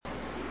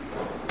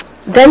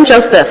Then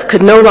Joseph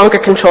could no longer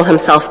control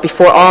himself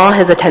before all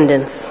his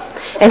attendants,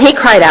 and he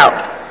cried out,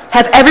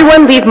 "Have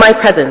everyone leave my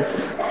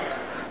presence."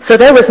 So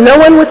there was no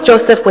one with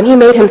Joseph when he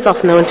made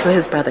himself known to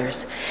his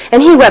brothers,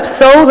 and he wept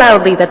so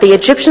loudly that the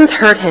Egyptians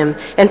heard him,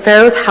 and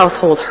Pharaoh's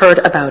household heard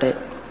about it.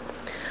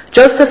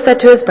 Joseph said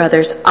to his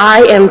brothers,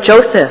 "I am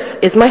Joseph.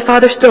 Is my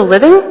father still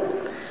living?"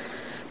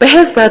 But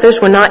his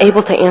brothers were not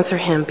able to answer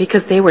him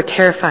because they were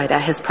terrified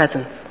at his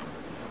presence.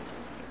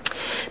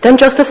 Then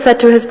Joseph said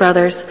to his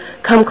brothers,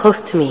 "Come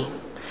close to me."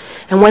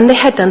 And when they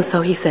had done so,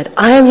 he said,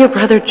 "I am your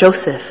brother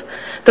Joseph,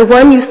 the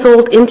one you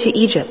sold into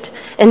Egypt.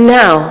 And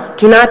now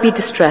do not be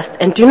distressed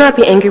and do not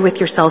be angry with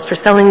yourselves for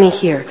selling me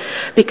here,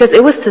 because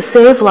it was to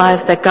save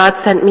lives that God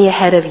sent me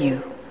ahead of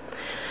you.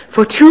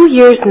 For 2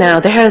 years now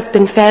there has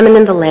been famine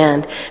in the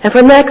land, and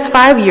for the next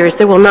 5 years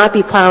there will not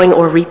be plowing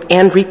or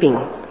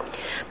reaping.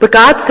 But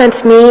God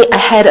sent me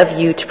ahead of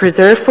you to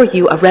preserve for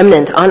you a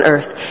remnant on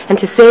earth and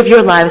to save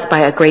your lives by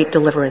a great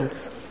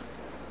deliverance.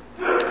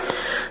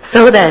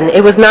 So then,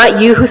 it was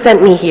not you who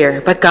sent me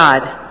here, but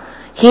God.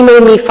 He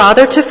made me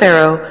father to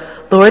Pharaoh,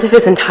 lord of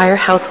his entire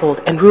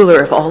household and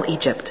ruler of all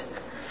Egypt.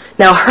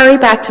 Now hurry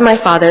back to my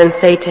father and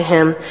say to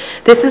him,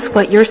 'This is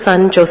what your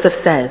son Joseph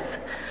says.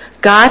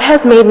 God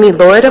has made me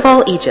lord of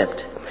all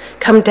Egypt.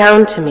 Come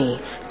down to me.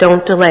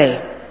 Don't delay.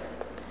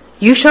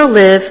 You shall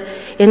live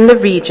in the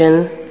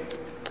region..."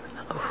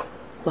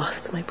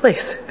 Lost my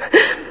place.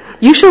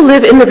 "You shall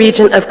live in the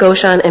region of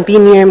Goshen and be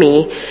near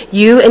me,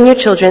 you and your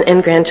children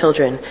and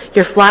grandchildren,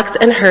 your flocks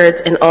and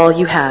herds and all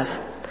you have.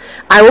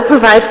 I will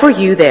provide for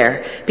you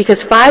there,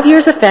 because 5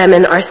 years of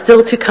famine are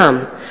still to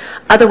come.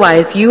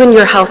 Otherwise, you and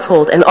your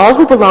household and all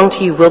who belong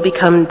to you will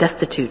become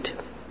destitute.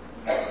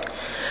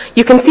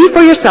 You can see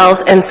for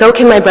yourselves, and so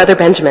can my brother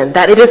Benjamin,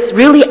 that it is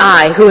really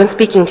I who am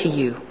speaking to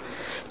you.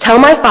 Tell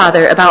my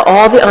father about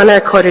all the honor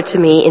accorded to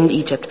me in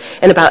Egypt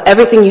and about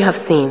everything you have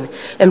seen,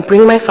 and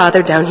bring my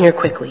father down here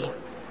quickly."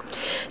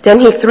 Then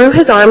he threw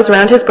his arms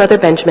around his brother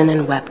Benjamin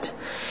and wept.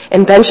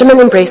 And Benjamin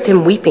embraced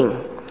him weeping.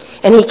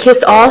 And he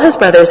kissed all his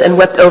brothers and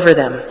wept over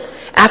them.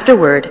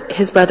 Afterward,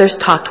 his brothers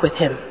talked with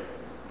him.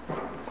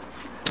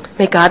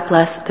 May God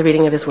bless the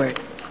reading of his word.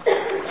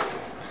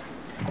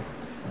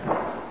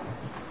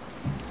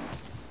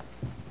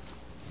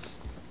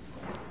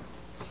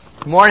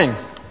 Good morning.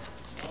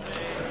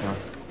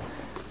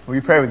 Will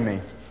you pray with me?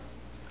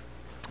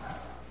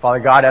 Father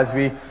God, as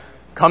we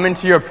come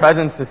into your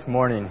presence this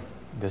morning,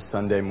 this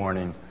Sunday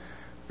morning,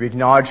 we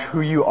acknowledge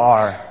who you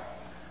are,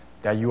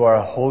 that you are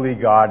a holy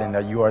God and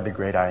that you are the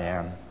great I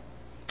am,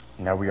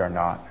 and that we are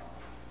not.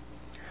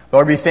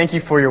 Lord, we thank you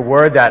for your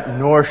word that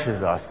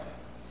nourishes us.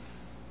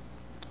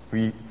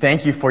 We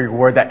thank you for your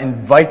word that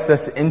invites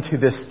us into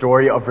this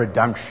story of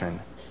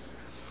redemption.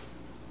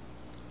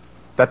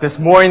 That this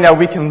morning that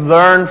we can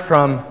learn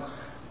from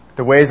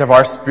the ways of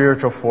our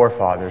spiritual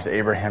forefathers,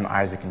 Abraham,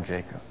 Isaac, and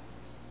Jacob.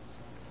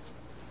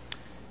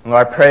 And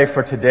Lord, I pray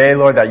for today,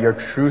 Lord, that your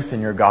truth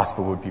and your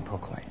gospel would be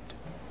proclaimed.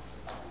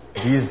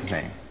 In Jesus'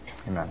 name,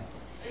 amen.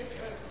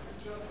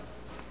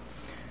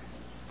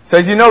 So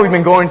as you know, we've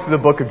been going through the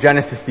book of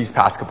Genesis these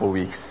past couple of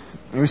weeks.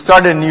 And we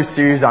started a new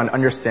series on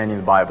understanding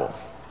the Bible.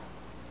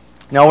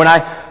 Now, when I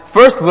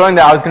first learned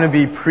that I was going to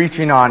be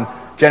preaching on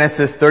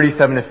Genesis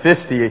 37 to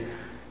 50,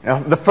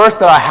 the first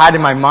thought I had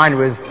in my mind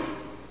was,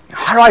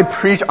 how do I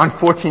preach on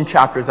 14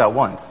 chapters at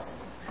once?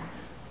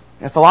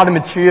 It's a lot of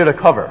material to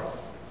cover.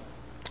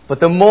 But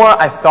the more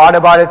I thought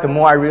about it, the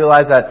more I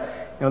realized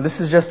that,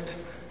 this is just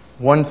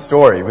one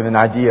story with an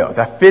idea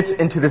that fits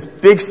into this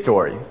big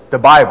story, the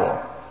Bible,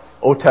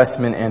 Old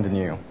Testament and the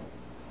New.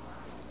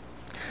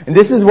 And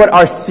this is what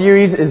our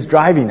series is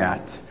driving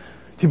at,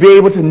 to be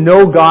able to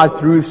know God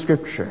through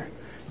Scripture,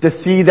 to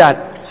see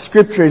that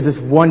Scripture is this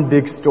one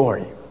big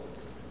story,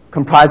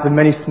 comprised of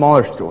many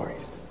smaller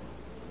stories.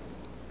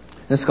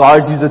 And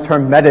scholars use the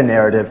term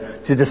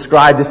meta-narrative to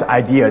describe this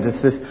idea,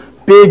 this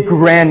big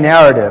grand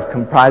narrative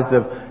comprised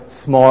of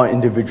small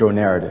individual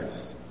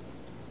narratives.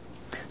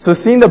 So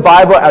seeing the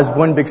Bible as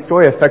one big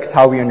story affects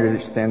how we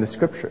understand the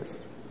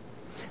Scriptures.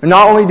 And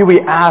not only do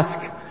we ask,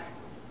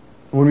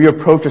 when we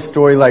approach a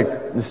story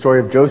like the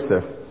story of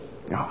Joseph,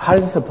 how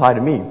does this apply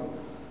to me?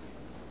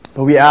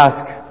 But we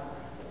ask,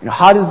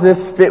 how does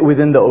this fit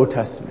within the Old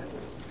Testament?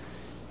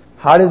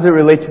 How does it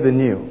relate to the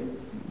New?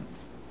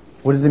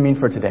 What does it mean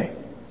for today?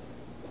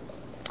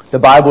 The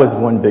Bible is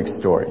one big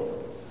story.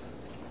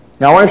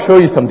 Now I want to show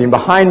you something.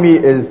 Behind me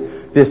is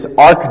this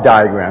arc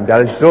diagram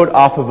that is built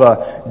off of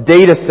a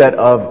data set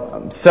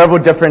of several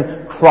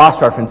different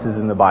cross-references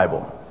in the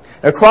Bible.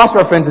 A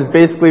cross-reference is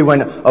basically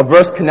when a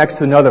verse connects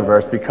to another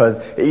verse because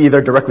it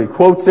either directly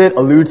quotes it,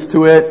 alludes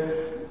to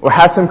it, or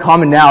has some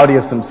commonality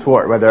of some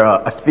sort, whether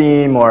a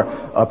theme or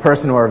a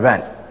person or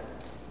event.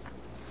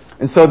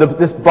 And so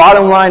this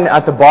bottom line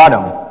at the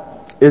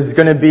bottom is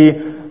going to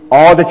be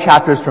all the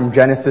chapters from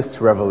Genesis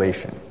to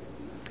Revelation.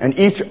 And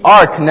each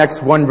arc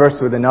connects one verse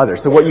with another.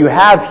 So what you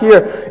have here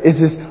is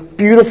this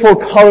beautiful,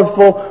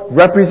 colorful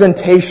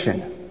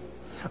representation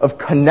of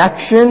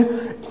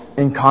connection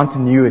and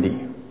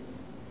continuity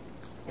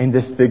in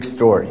this big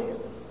story.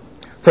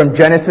 from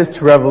Genesis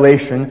to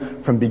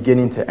Revelation, from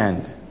beginning to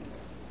end.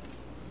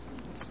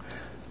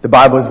 The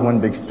Bible is one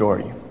big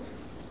story.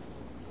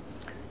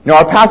 Now,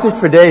 our passage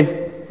for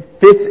today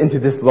fits into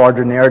this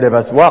larger narrative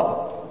as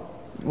well.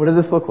 What does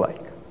this look like?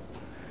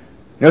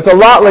 It's a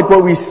lot like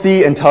what we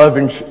see in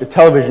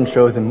television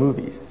shows and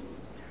movies.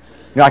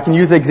 I can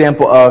use the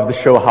example of the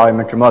show How I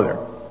Met Your Mother.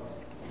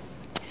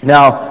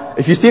 Now,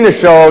 if you've seen the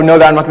show, know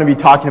that I'm not going to be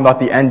talking about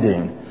the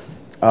ending.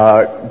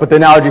 But the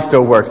analogy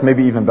still works,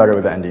 maybe even better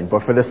with the ending.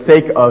 But for the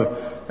sake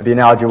of the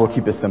analogy, we'll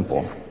keep it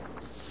simple.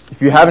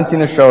 If you haven't seen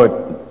the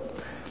show,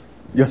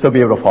 you'll still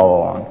be able to follow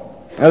along.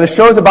 Now, the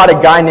show is about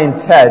a guy named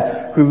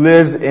Ted who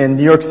lives in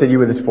New York City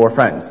with his 4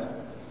 friends.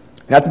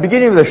 And at the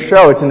beginning of the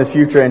show, it's in the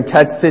future, and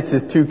Ted sits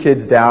his 2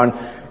 kids down,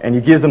 and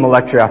he gives them a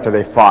lecture after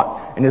they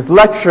fought. And his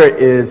lecture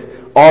is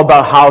all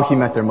about how he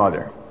met their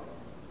mother.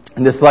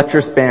 And this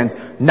lecture spans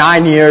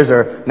 9 years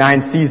or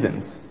 9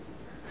 seasons.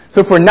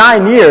 So for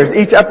 9 years,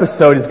 each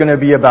episode is going to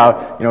be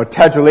about,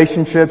 Ted's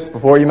relationships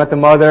before he met the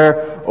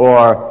mother,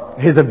 or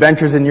his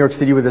adventures in New York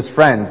City with his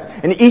friends.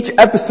 And each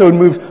episode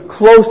moves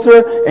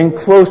closer and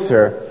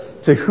closer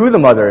to who the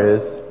mother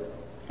is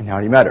and how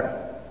he met her.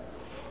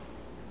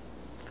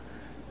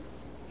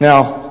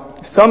 Now,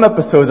 some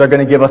episodes are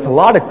going to give us a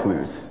lot of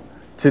clues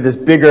to this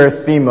bigger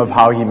theme of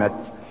how he met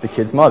the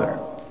kid's mother.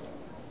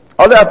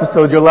 Other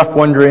episodes, you're left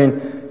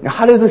wondering,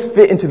 how does this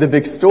fit into the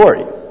big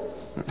story?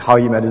 How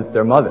he met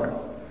their mother.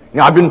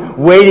 I've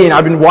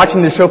been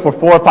watching this show for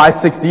 4, 5,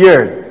 6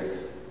 years.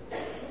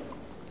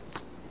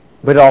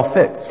 But it all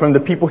fits. From the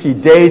people he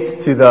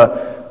dates, to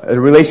the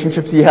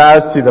relationships he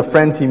has, to the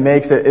friends he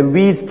makes, it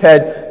leads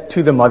Ted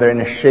to the mother, and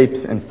it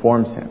shapes and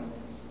forms him.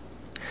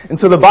 And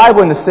so the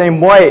Bible, in the same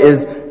way,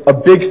 is a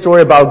big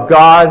story about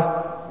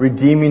God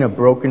redeeming a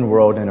broken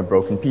world and a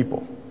broken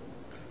people.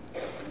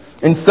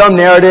 In some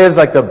narratives,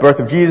 like the birth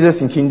of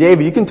Jesus and King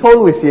David, you can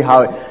totally see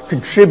how it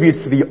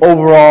contributes to the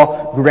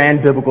overall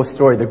grand biblical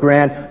story, the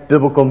grand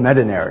biblical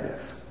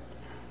meta-narrative.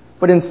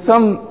 But in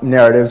some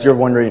narratives, you're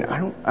wondering,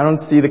 I don't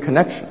see the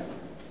connection.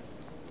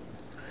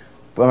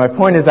 But my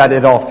point is that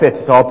it all fits.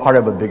 It's all part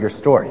of a bigger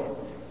story.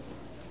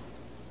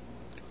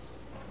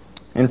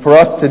 And for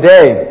us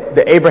today,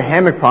 the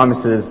Abrahamic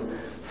promises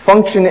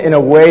function in a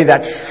way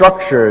that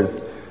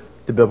structures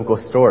the biblical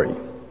story.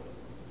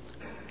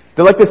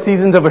 They're like the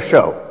seasons of a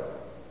show.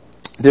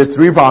 There's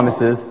 3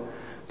 promises: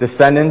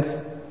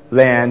 descendants,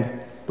 land,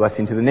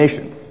 blessing to the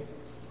nations.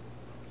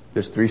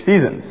 There's 3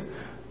 seasons: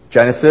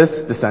 Genesis,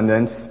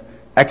 descendants;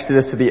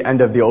 Exodus to the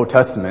end of the Old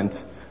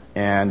Testament,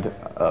 and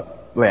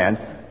land;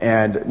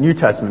 and New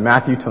Testament,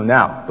 Matthew till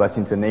now,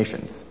 blessing to the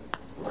nations.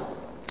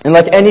 And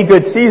like any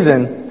good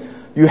season,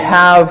 you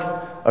have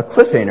a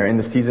cliffhanger in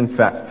the season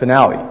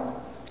finale,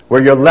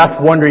 where you're left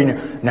wondering,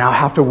 now I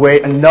have to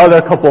wait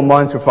another couple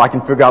months before I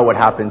can figure out what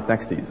happens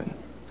next season.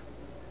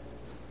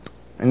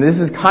 And this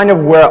is kind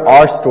of where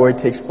our story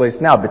takes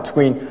place now,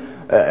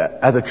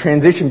 as a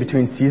transition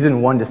between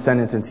season 1,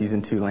 descendants, and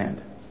season 2,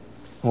 land.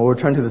 We'll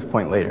return to this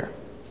point later.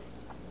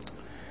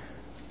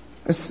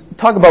 Let's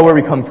talk about where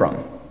we come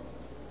from.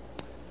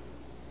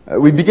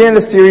 We began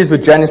the series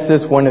with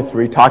Genesis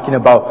 1-3, talking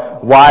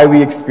about why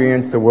we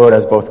experience the world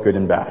as both good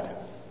and bad.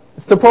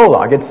 It's the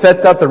prologue. It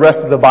sets up the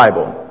rest of the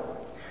Bible.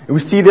 And we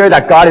see there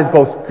that God is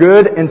both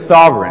good and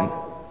sovereign,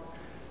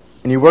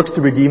 and He works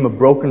to redeem a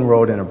broken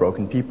world and a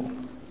broken people.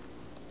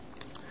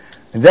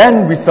 And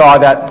then we saw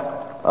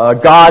that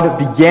God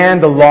began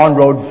the long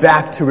road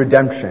back to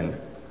redemption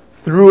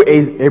through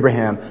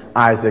Abraham,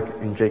 Isaac,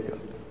 and Jacob.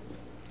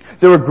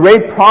 There were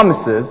great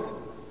promises,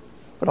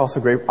 but also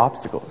great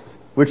obstacles,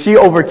 which He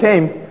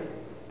overcame,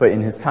 but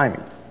in His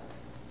timing.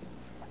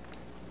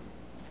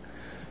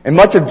 And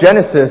much of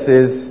Genesis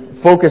is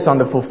focused on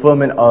the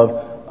fulfillment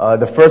of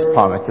the first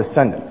promise,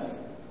 descendants.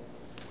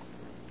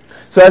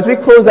 So as we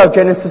close out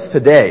Genesis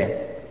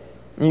today,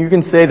 you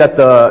can say that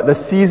the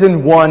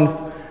season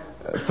 1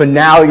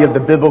 finale of the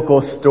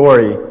biblical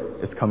story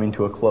is coming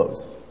to a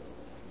close.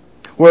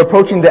 We're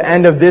approaching the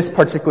end of this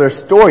particular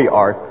story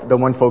arc, the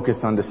one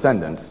focused on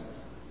descendants.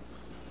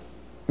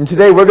 And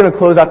today we're going to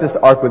close out this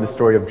arc with the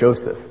story of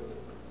Joseph,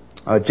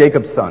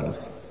 Jacob's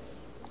sons.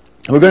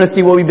 We're going to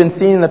see what we've been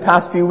seeing in the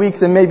past few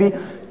weeks, and maybe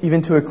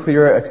even to a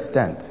clearer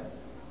extent.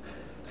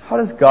 How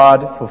does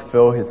God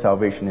fulfill His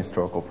salvation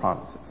historical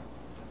promises?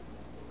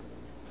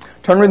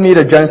 Turn with me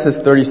to Genesis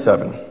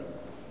 37.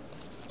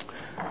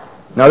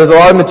 Now, there's a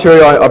lot of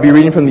material. I'll be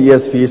reading from the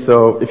ESV,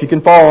 so if you can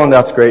follow along,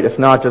 that's great. If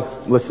not,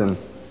 just listen.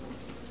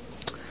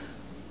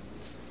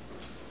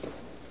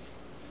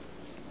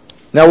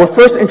 Now, we're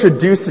first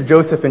introduced to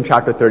Joseph in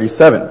chapter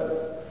 37.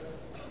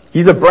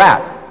 He's a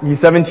brat. He's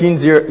 17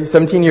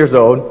 years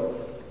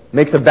old,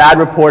 makes a bad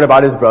report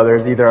about his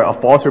brothers, either a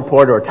false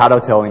report or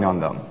tattletelling on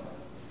them.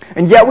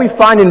 And yet we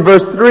find in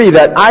verse 3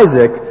 that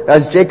Isaac,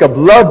 as Jacob,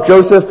 loved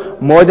Joseph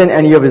more than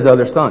any of his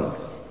other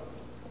sons.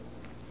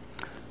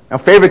 Now,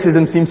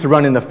 favoritism seems to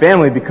run in the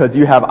family because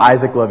you have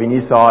Isaac loving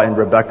Esau and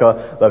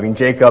Rebekah loving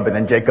Jacob, and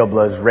then Jacob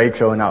loves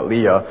Rachel and not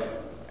Leah.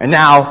 And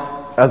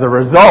now, as a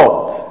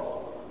result,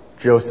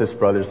 Joseph's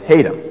brothers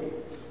hate him.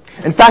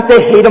 In fact,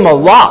 they hate him a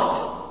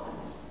lot.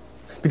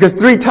 Because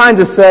 3 times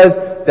it says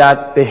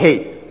that they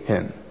hate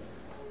him.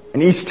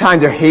 And each time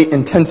their hate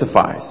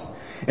intensifies.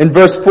 In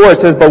verse 4 it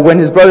says, but when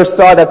his brothers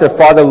saw that their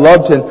father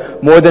loved him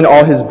more than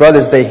all his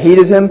brothers, they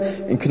hated him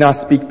and could not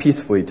speak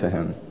peacefully to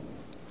him.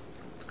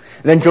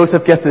 And then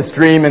Joseph gets this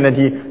dream, and then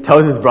he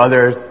tells his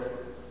brothers,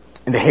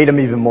 and they hate him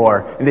even more.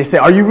 And they say,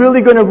 are you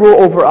really going to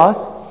rule over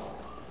us?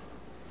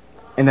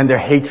 And then their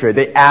hatred,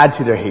 they add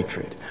to their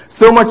hatred.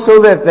 So much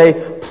so that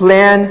they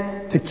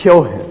plan to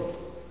kill him.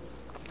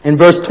 In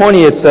verse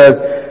 20 it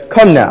says,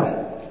 come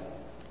now,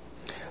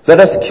 let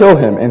us kill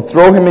him and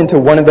throw him into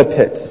one of the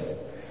pits.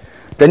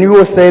 Then you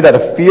will say that a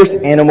fierce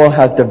animal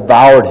has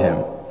devoured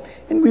him,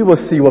 and we will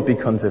see what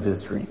becomes of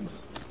his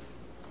dreams.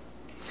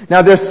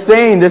 Now they're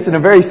saying this in a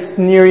very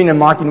sneering and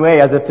mocking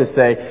way, as if to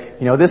say,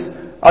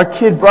 our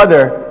kid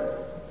brother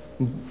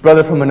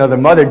from another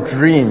mother,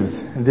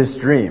 dreams this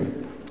dream.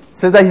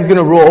 Says that he's going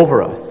to rule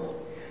over us.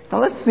 Now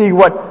let's see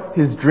what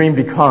his dream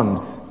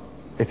becomes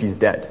if he's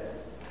dead.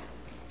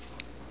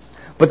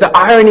 But the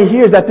irony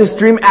here is that this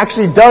dream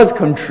actually does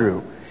come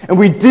true. And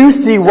we do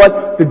see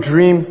what the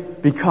dream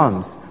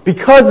becomes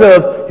because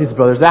of his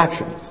brother's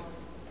actions.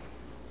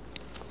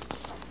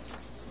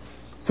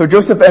 So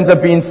Joseph ends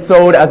up being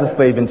sold as a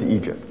slave into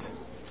Egypt.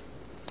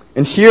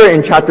 And here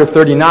in chapter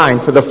 39,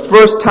 for the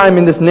first time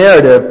in this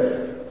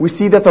narrative, we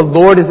see that the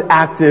Lord is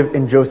active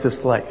in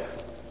Joseph's life.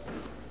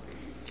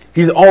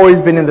 He's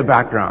always been in the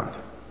background.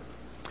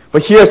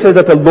 But here it says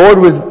that the Lord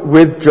was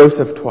with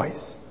Joseph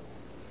twice.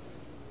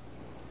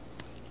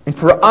 And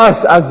for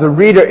us, as the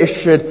reader, it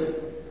should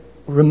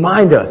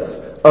remind us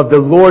of the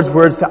Lord's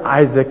words to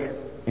Isaac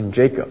and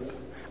Jacob.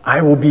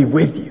 I will be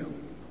with you.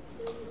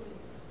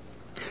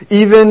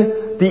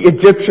 Even the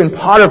Egyptian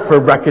Potiphar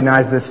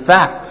recognized this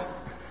fact,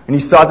 and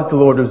he saw that the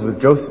Lord was with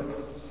Joseph.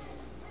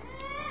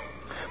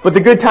 But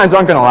the good times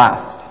aren't going to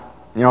last.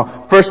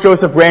 First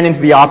Joseph ran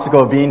into the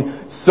obstacle of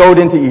being sold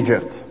into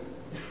Egypt.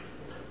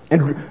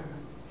 And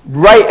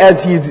right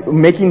as he's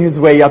making his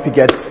way up, he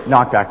gets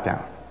knocked back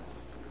down.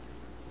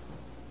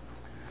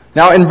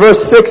 Now in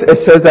verse 6 it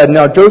says that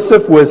now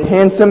Joseph was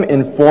handsome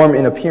in form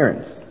and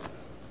appearance.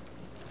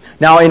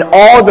 Now in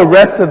all the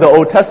rest of the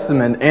Old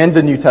Testament and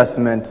the New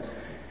Testament,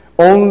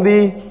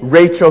 only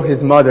Rachel,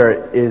 his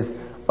mother, is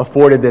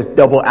afforded this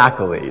double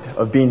accolade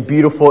of being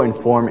beautiful in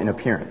form and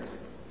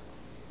appearance.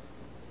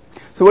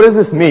 So what does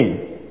this mean?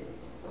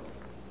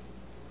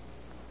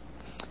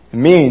 It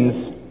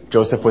means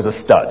Joseph was a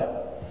stud.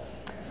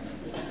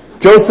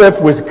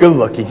 Joseph was good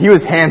looking. He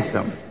was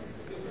handsome.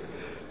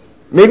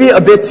 Maybe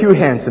a bit too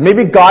handsome.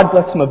 Maybe God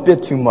blessed him a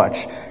bit too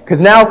much. Because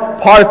now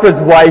Potiphar's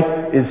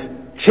wife is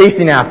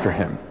chasing after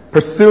him,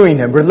 pursuing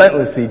him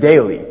relentlessly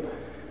daily.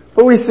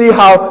 But we see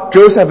how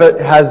Joseph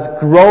has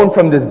grown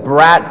from this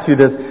brat to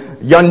this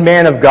young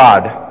man of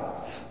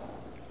God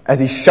as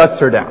he shuts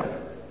her down.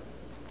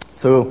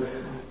 So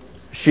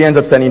she ends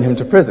up sending him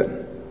to prison.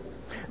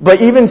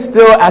 But even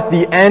still at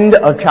the end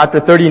of chapter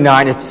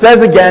 39, it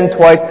says again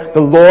twice,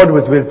 the Lord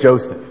was with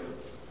Joseph.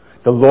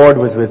 The Lord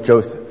was with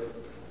Joseph.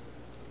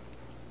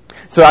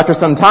 So after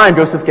some time,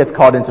 Joseph gets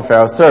called into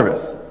Pharaoh's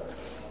service.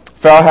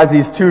 Pharaoh has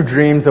these 2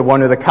 dreams, the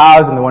one of the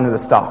cows and the one of the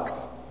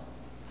stocks.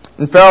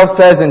 And Pharaoh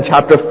says in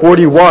chapter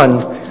 41,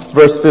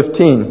 verse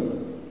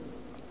 15,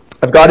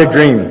 I've got a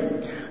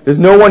dream. There's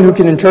no one who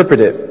can interpret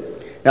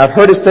it. Now I've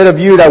heard it said of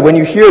you that when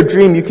you hear a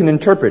dream, you can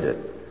interpret it.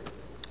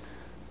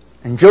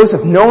 And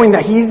Joseph, knowing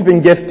that he's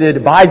been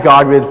gifted by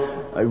God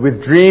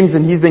with dreams,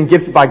 and he's been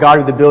gifted by God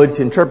with the ability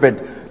to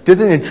interpret,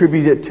 doesn't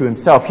attribute it to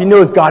himself. He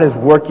knows God is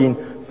working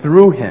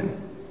through him.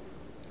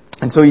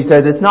 And so he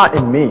says, it's not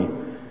in me,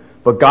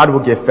 but God will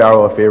give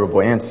Pharaoh a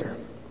favorable answer.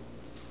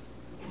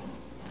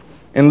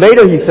 And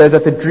later he says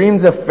that the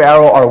dreams of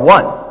Pharaoh are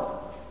one.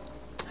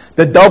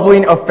 The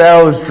doubling of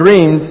Pharaoh's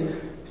dreams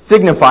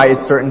signify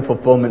its certain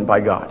fulfillment by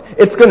God.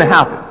 It's going to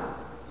happen.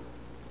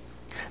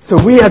 So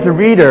we as a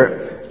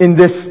reader in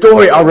this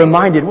story are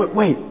reminded,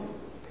 wait,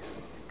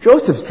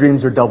 Joseph's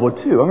dreams are doubled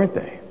too, aren't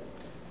they?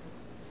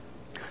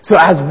 So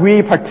as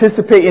we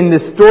participate in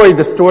this story,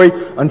 the story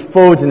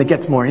unfolds and it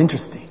gets more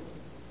interesting.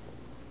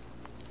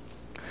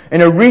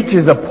 And it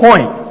reaches a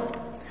point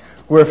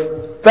where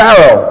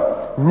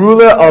Pharaoh,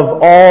 ruler of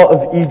all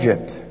of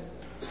Egypt,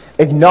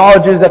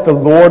 acknowledges that the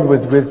Lord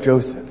was with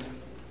Joseph.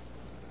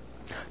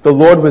 The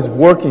Lord was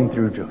working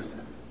through Joseph.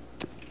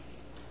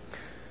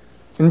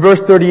 In verse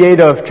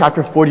 38 of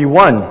chapter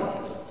 41,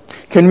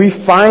 can we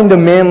find a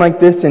man like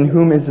this in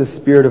whom is the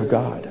Spirit of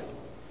God?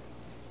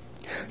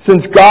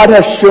 Since God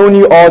has shown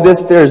you all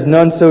this, there is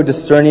none so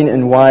discerning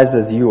and wise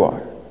as you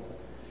are.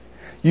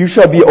 You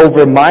shall be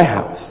over my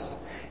house,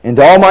 and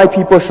all my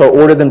people shall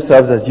order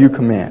themselves as you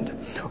command.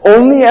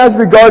 Only as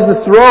regards the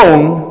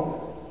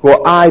throne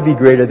will I be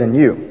greater than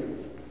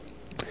you.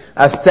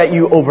 I've set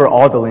you over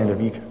all the land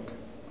of Egypt.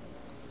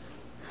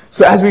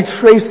 So as we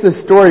trace this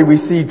story, we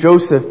see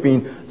Joseph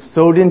being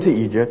sold into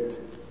Egypt,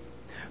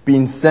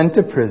 being sent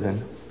to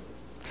prison,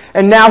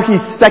 and now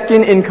he's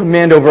second in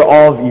command over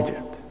all of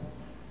Egypt.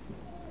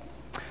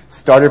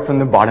 Started from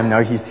the bottom,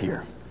 now he's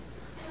here.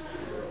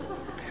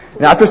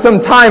 And after some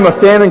time, a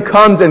famine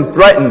comes and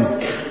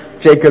threatens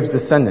Jacob's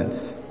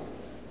descendants.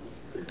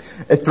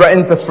 It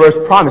threatens the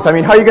first promise. I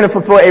mean, how are you going to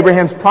fulfill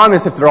Abraham's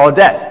promise if they're all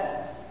dead?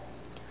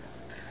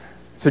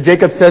 So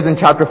Jacob says in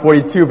chapter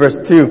 42, verse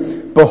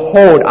 2,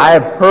 "Behold, I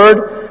have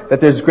heard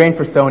that there's grain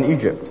for sale in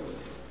Egypt.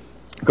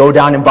 Go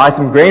down and buy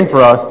some grain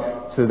for us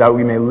so that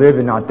we may live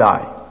and not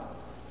die."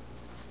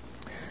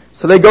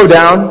 So they go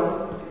down.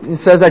 It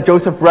says that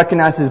Joseph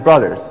recognized his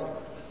brothers,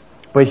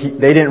 but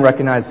they didn't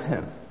recognize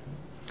him.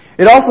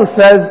 It also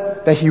says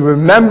that he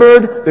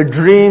remembered the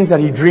dreams that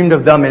he dreamed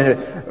of them, and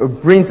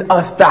it brings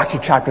us back to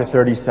chapter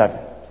 37.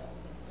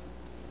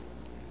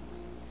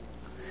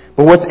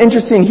 But what's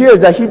interesting here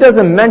is that he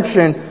doesn't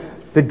mention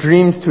the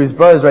dreams to his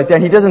brothers right there.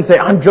 He doesn't say,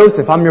 "I'm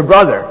Joseph, I'm your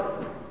brother,"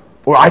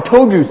 or "I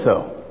told you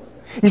so."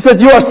 He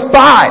says, "You are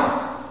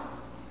spies."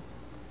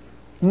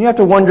 And you have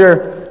to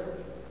wonder,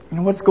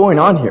 what's going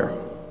on here?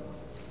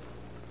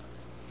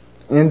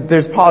 And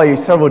there's probably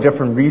several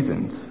different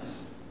reasons.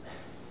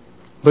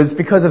 But it's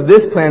because of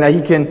this plan that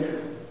he can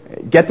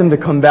get them to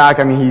come back.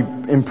 I mean,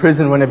 he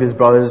imprisoned one of his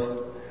brothers.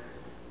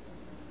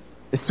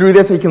 It's through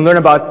this he can learn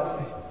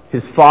about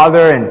his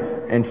father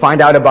and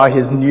find out about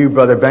his new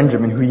brother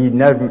Benjamin, who he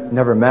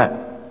never met.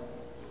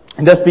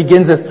 And thus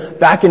begins this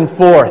back and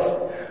forth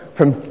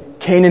from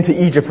Canaan to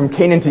Egypt, from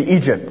Canaan to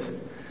Egypt.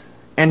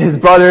 And his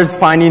brothers,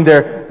 finding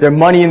their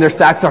money in their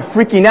sacks, are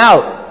freaking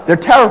out. They're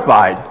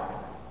terrified.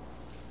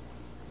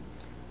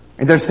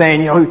 And they're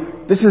saying,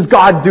 this is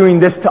God doing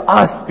this to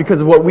us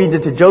because of what we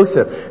did to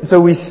Joseph. And so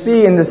we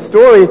see in this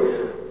story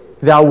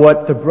that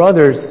what the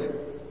brothers'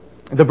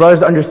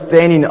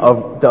 understanding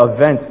of the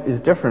events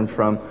is different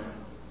from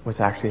what's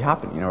actually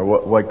happening, or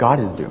what God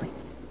is doing.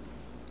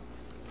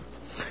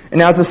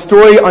 And as the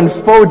story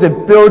unfolds,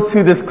 it builds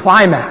to this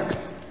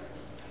climax.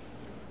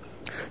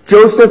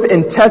 Joseph,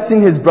 in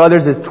testing his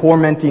brothers, is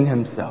tormenting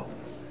himself.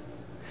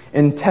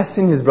 In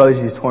testing his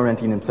brothers, he's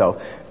tormenting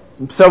himself.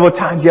 Several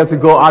times he has to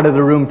go out of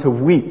the room to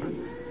weep.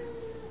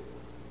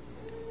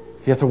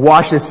 He has to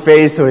wash his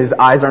face so his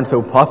eyes aren't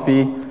so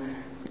puffy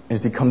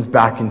as he comes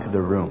back into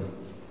the room.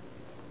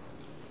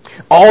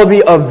 All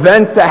the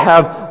events that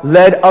have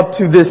led up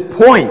to this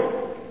point,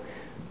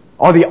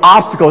 all the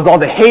obstacles, all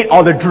the hate,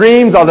 all the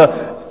dreams, all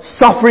the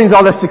sufferings,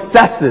 all the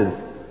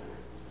successes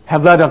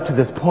have led up to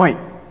this point.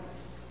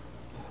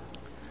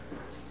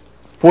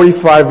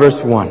 45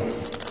 verse 1.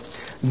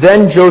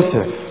 Then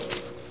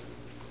Joseph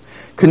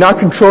could not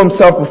control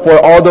himself before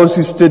all those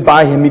who stood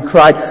by him. He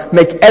cried,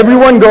 "Make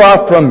everyone go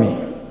out from me."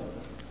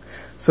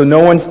 So no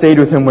one stayed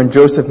with him when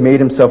Joseph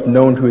made himself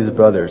known to his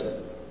brothers.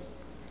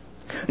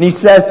 And he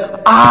says,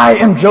 "I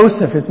am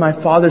Joseph. Is my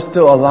father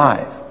still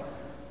alive?"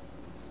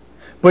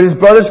 But his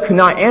brothers could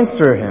not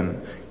answer him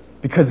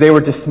because they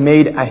were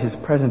dismayed at his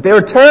presence. They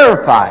were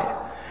terrified.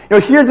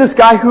 Here's this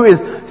guy who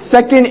is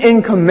second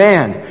in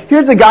command.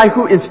 Here's a guy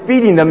who is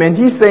feeding them, and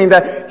he's saying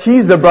that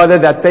he's the brother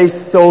that they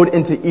sold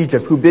into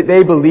Egypt, who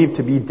they believed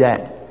to be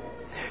dead.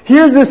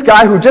 Here's this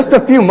guy who just a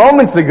few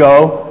moments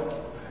ago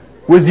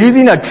was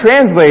using a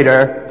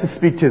translator to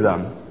speak to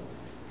them.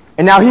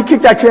 And now he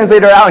kicked that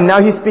translator out, and now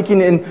he's speaking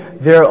in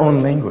their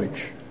own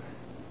language.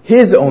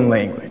 His own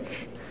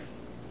language.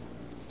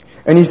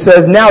 And he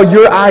says, "Now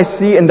your eyes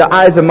see and the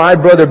eyes of my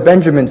brother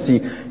Benjamin see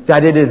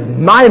that it is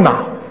my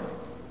mouth."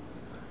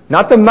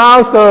 Not the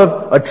mouth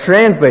of a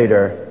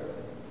translator.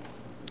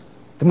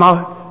 The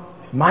mouth,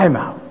 my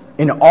mouth,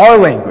 in our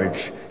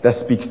language that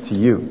speaks to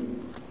you.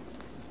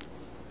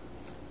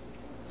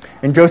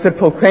 And Joseph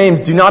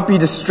proclaims, "Do not be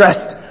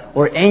distressed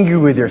or angry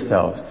with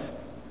yourselves,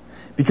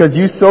 because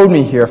you sold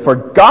me here, for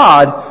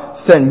God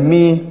sent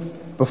me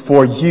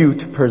before you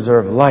to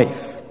preserve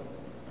life.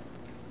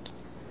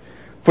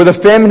 For the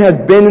famine has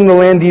been in the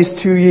land these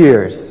 2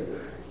 years,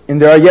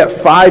 and there are yet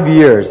 5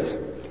 years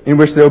in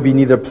which there will be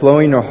neither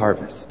plowing nor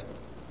harvest.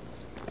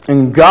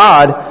 And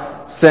God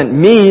sent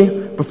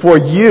me before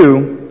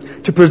you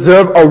to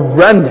preserve a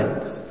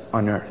remnant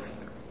on earth,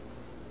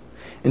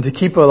 and to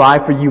keep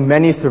alive for you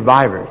many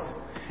survivors.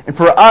 And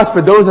for us,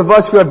 for those of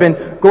us who have been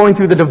going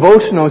through the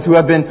devotionals, who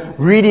have been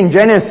reading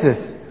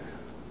Genesis,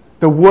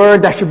 the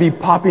word that should be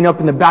popping up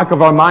in the back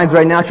of our minds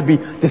right now should be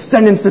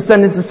descendants,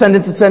 descendants,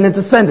 descendants, descendants,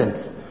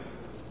 descendants.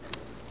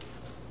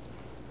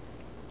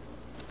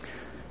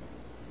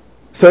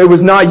 So it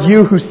was not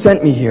you who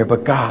sent me here,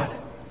 but God.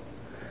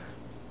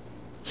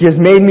 He has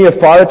made me a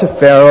father to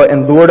Pharaoh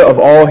and lord of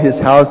all his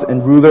house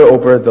and ruler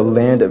over the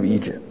land of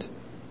Egypt."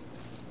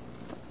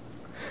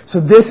 So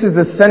this is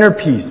the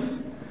centerpiece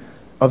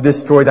of this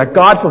story, that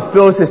God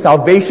fulfills his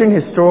salvation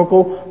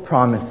historical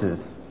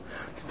promises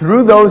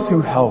through those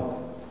who help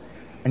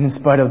and in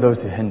spite of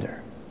those who hinder.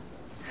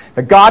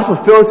 That God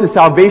fulfills his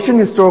salvation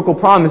historical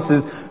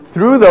promises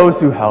through those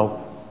who help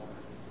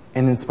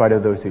and in spite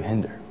of those who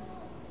hinder.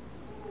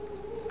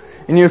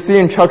 And you'll see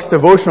in Chuck's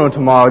devotional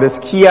tomorrow this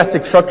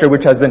chiastic structure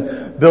which has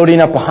been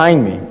building up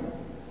behind me,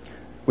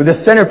 with the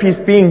centerpiece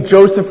being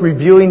Joseph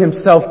revealing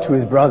himself to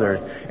his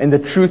brothers and the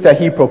truth that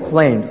he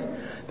proclaims,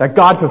 that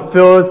God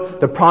fulfills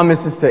the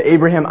promises to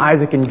Abraham,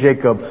 Isaac, and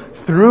Jacob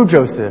through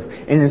Joseph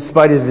and in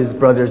spite of his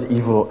brothers'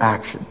 evil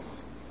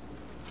actions.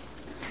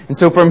 And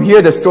so from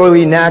here, the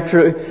story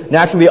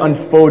naturally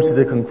unfolds to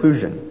the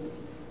conclusion.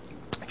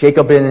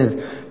 Jacob and his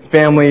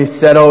family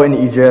settle in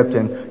Egypt,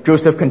 and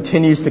Joseph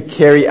continues to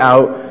carry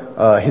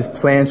out his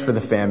plans for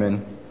the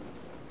famine.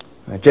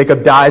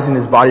 Jacob dies and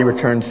his body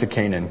returns to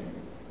Canaan.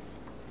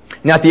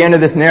 And at the end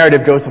of this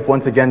narrative, Joseph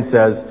once again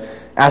says,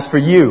 "As for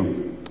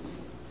you,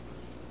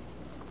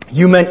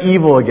 you meant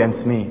evil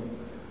against me,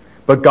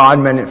 but God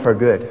meant it for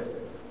good,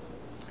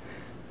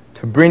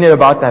 to bring it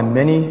about that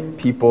many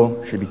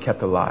people should be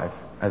kept alive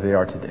as they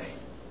are today."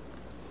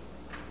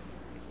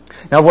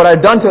 Now, what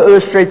I've done to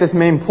illustrate this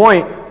main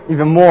point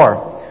even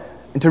more,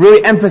 and to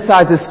really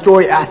emphasize this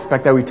story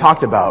aspect that we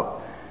talked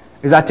about,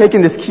 is I've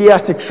taken this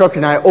chiastic structure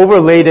and I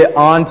overlaid it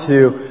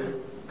onto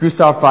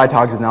Gustav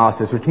Freytag's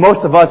analysis, which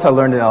most of us have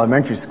learned in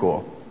elementary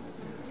school.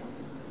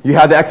 You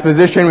have the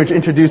exposition, which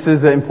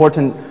introduces the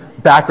important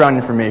background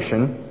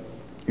information.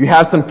 You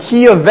have some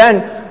key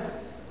event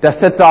that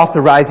sets off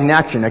the rising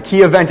action, a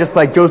key event just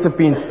like Joseph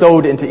being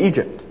sold into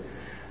Egypt.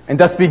 And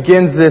thus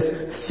begins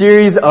this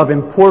series of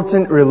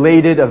important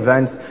related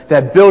events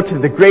that build to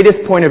the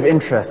greatest point of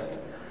interest,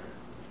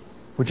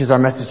 which is our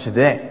message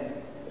today: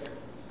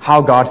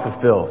 how God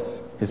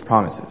fulfills His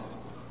promises.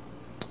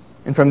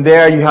 And from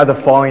there you have the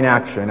following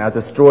action as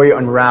the story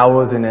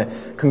unravels and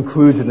it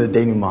concludes in the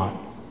denouement.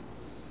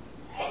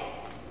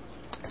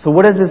 So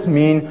what does this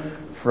mean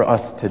for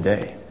us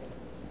today?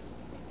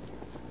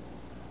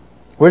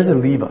 Where does it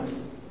leave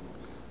us?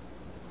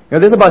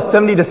 There's about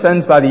 70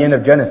 descendants by the end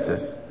of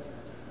Genesis.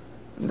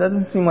 That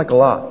doesn't seem like a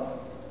lot.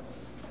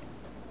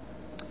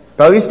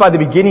 But at least by the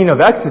beginning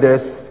of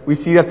Exodus, we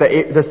see that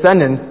the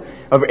descendants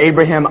of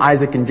Abraham,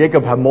 Isaac, and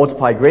Jacob have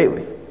multiplied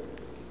greatly.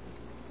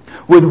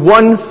 With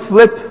one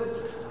flip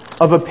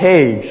of a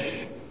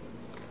page,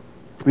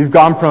 we've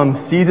gone from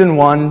season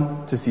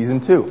 1 to season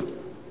 2.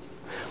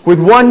 With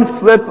one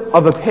flip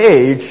of a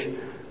page,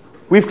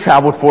 we've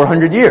traveled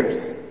 400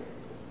 years.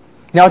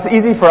 Now, it's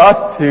easy for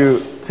us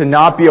to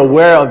not be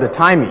aware of the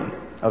timing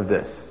of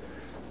this,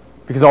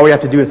 because all we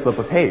have to do is flip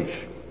a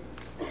page.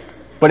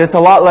 But it's a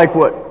lot like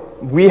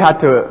what we had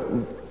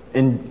to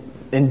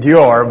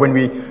endure when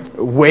we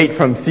wait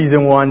from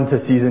season 1 to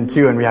season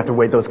 2, and we have to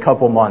wait those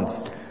couple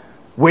months,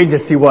 waiting to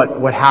see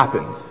what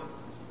happens.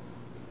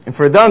 And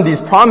for them,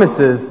 these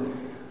promises,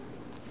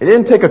 it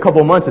didn't take a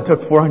couple months, it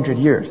took 400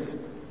 years.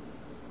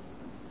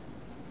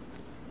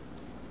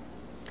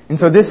 And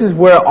so this is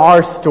where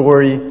our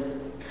story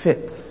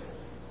fits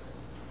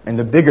in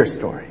the bigger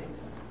story,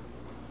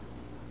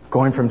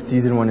 going from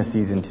season 1 to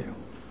season 2.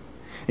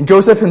 And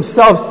Joseph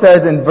himself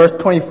says in verse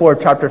 24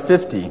 of chapter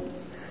 50,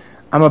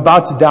 "I'm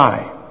about to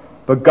die,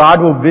 but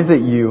God will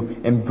visit you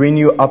and bring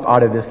you up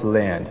out of this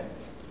land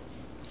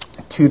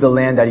to the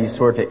land that He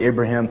swore to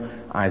Abraham,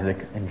 Isaac,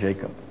 and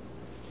Jacob."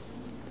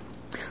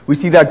 We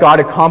see that God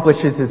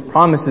accomplishes His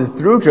promises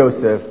through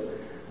Joseph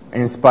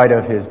and in spite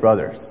of his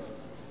brothers.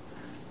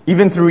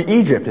 Even through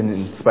Egypt and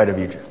in spite of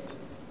Egypt.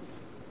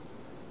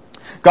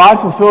 God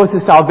fulfills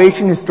His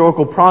salvation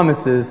historical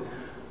promises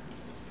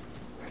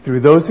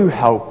through those who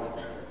help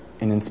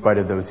and in spite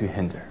of those who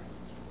hinder.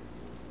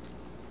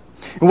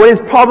 And what is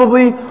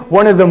probably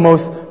one of the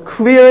most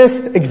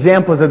clearest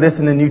examples of this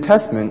in the New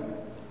Testament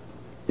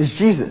is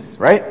Jesus,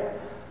 right?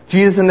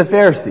 Jesus and the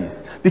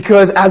Pharisees.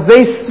 Because as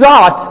they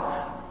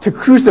sought to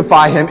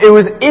crucify Him, it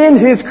was in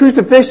His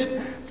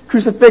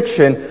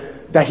crucifixion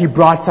that He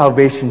brought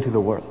salvation to the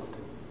world.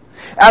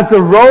 As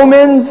the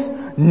Romans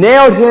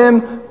nailed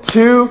Him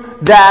to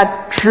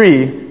that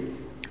tree,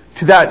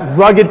 to that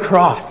rugged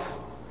cross,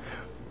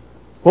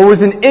 what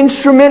was an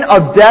instrument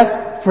of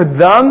death for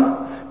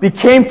them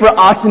became for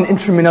us an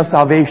instrument of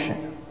salvation.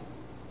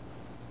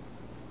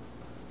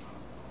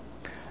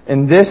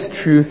 And this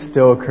truth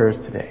still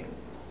occurs today.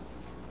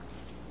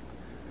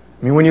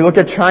 I mean, when you look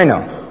at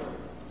China,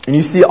 and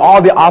you see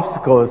all the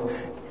obstacles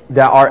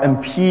that are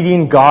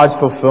impeding God's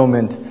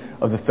fulfillment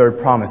of the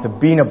third promise, of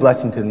being a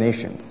blessing to the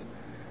nations.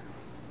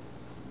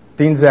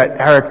 Things that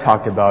Eric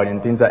talked about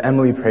and things that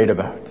Emily prayed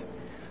about.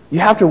 You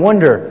have to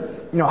wonder,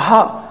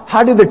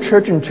 how did the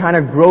church in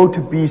China grow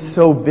to be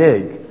so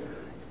big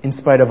in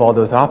spite of all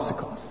those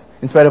obstacles,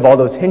 in spite of all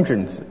those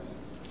hindrances?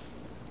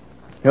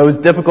 It was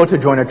difficult to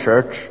join a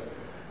church.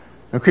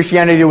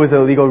 Christianity was a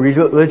legal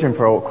religion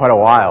for quite a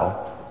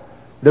while.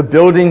 The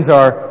buildings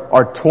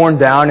are torn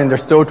down and they're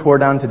still torn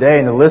down today,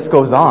 and the list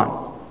goes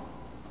on.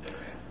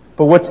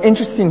 But what's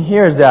interesting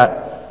here is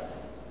that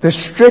the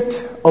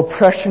strict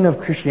oppression of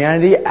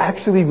Christianity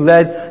actually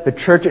led the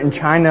church in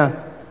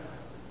China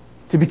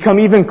to become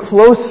even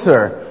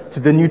closer to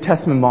the New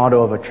Testament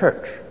model of a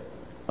church,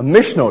 a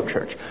missional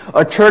church,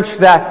 a church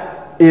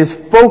that is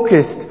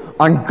focused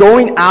on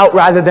going out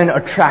rather than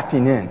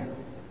attracting in,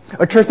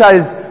 a church that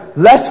is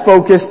less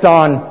focused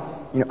on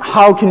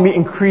how can we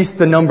increase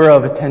the number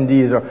of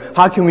attendees, or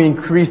how can we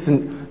increase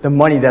the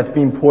money that's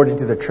being poured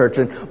into the church,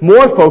 and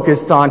more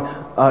focused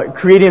on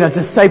creating a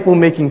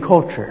disciple-making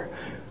culture,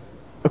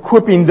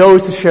 equipping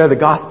those to share the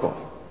gospel.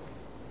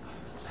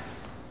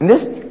 And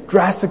this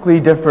drastically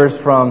differs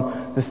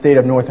from the state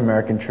of North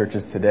American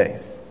churches today.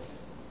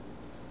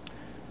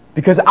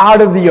 Because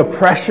out of the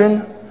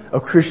oppression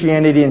of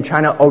Christianity in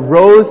China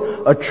arose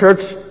a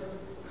church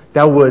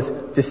that was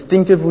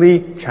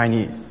distinctively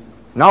Chinese,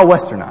 not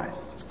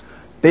westernized.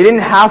 They didn't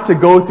have to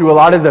go through a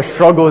lot of the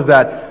struggles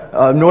that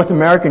North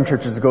American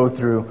churches go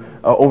through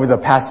over the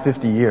past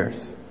 50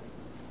 years.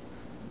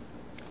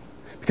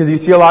 Because you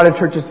see a lot of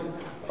churches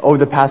over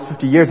the past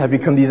 50 years have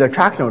become these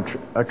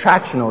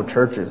attractional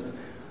churches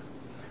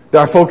that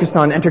are focused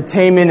on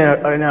entertainment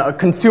and a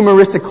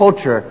consumeristic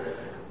culture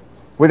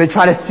where they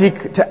try to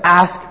seek to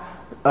ask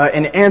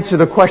and answer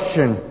the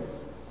question,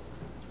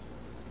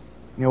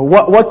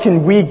 what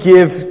can we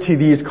give to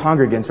these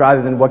congregants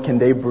rather than what can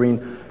they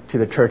bring to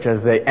the church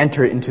as they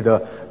enter into the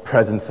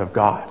presence of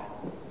God.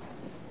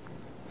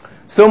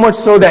 So much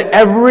so that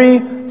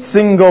every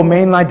single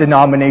mainline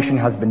denomination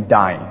has been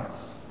dying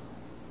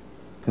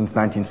since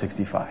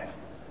 1965.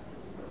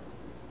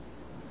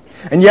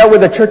 And yet with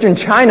the church in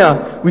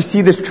China, we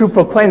see this truth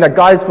proclaimed that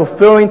God is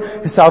fulfilling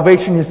His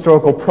salvation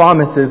historical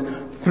promises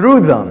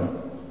through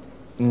them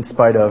in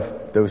spite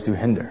of those who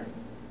hinder.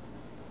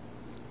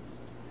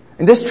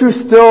 And this truth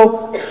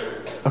still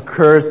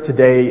occurs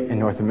today in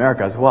North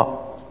America as well.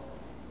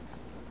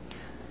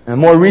 And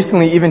more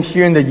recently, even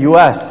here in the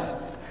U.S.,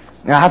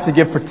 and I have to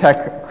give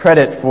Protect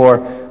credit for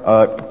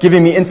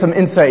giving me some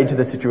insight into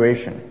the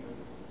situation.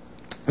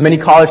 Many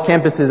college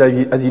campuses,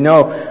 as you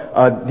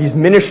know, these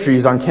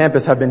ministries on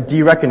campus have been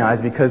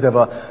de-recognized because of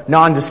a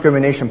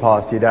non-discrimination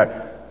policy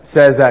that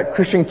says that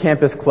Christian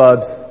campus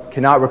clubs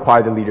cannot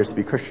require the leaders to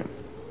be Christian.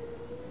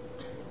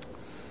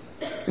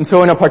 And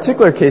so in a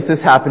particular case,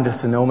 this happened to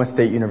Sonoma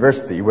State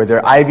University, where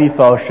their Ivy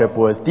Fellowship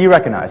was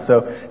de-recognized, so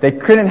they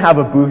couldn't have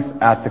a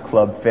booth at the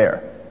club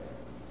fair.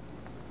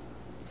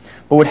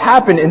 But what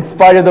happened in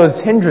spite of those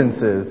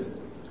hindrances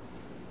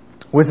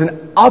was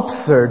an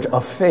upsurge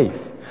of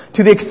faith,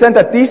 to the extent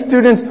that these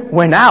students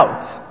went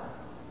out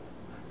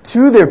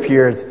to their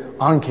peers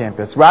on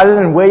campus rather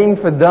than waiting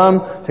for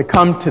them to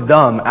come to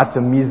them at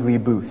some measly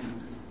booth.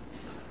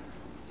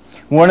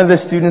 One of the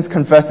students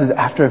confesses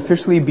after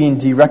officially being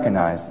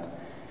de-recognized,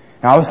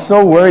 "I was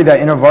so worried that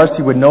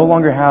InterVarsity would no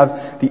longer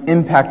have the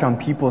impact on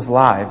people's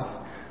lives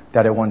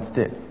that it once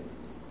did.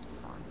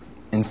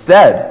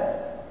 Instead,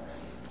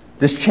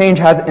 this change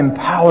has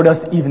empowered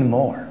us even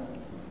more.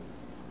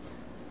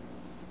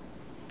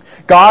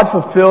 God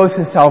fulfills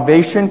His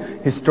salvation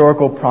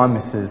historical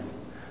promises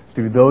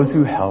through those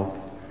who help,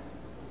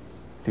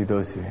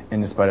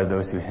 in spite of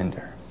those who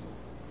hinder."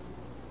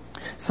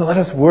 So let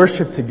us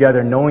worship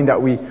together, knowing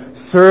that we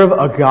serve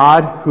a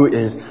God who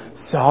is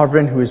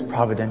sovereign, who is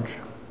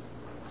providential.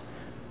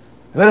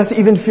 Let us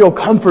even feel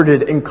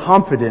comforted and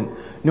confident,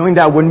 knowing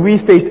that when we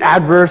face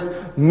adverse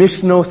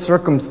missional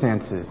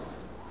circumstances,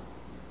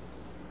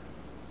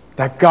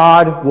 that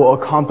God will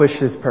accomplish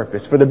His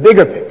purpose for the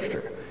bigger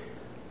picture,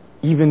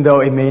 even though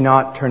it may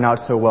not turn out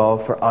so well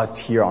for us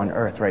here on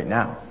earth right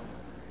now,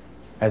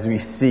 as we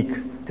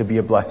seek to be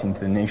a blessing to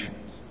the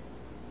nations.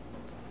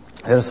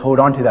 Let us hold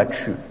on to that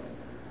truth.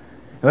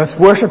 Let us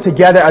worship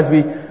together as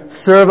we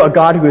serve a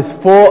God who is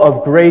full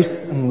of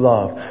grace and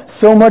love,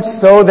 so much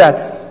so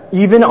that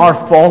even our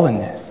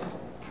fallenness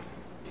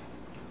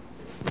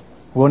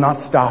will not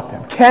stop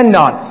Him,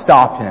 cannot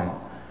stop Him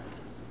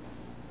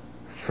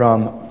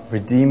from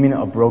redeeming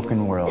a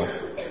broken world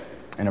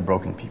and a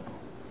broken people.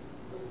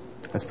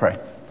 Let's pray.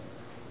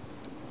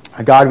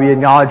 God, we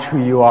acknowledge who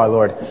You are,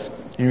 Lord.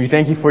 And we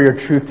thank You for Your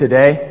truth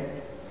today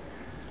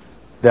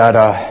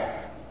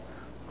that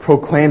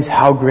proclaims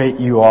how great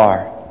You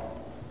are.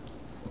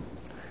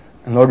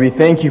 And Lord, we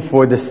thank You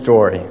for this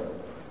story,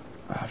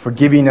 for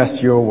giving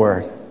us Your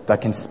word that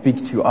can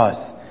speak to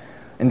us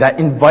and that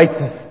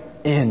invites us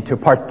in to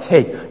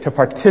partake, to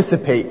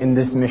participate in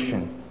this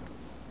mission.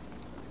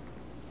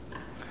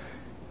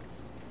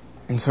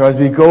 And so as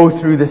we go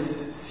through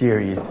this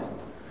series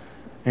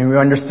and we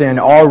understand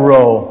our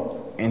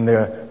role in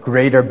the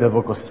greater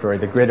biblical story,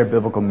 the greater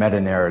biblical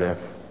meta-narrative,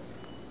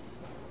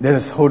 let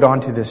us hold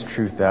on to this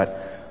truth that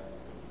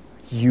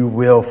You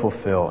will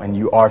fulfill and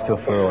You are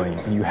fulfilling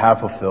and You have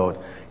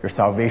fulfilled Your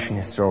salvation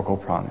historical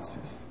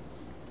promises.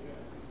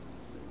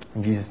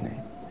 In Jesus'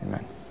 name,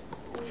 amen.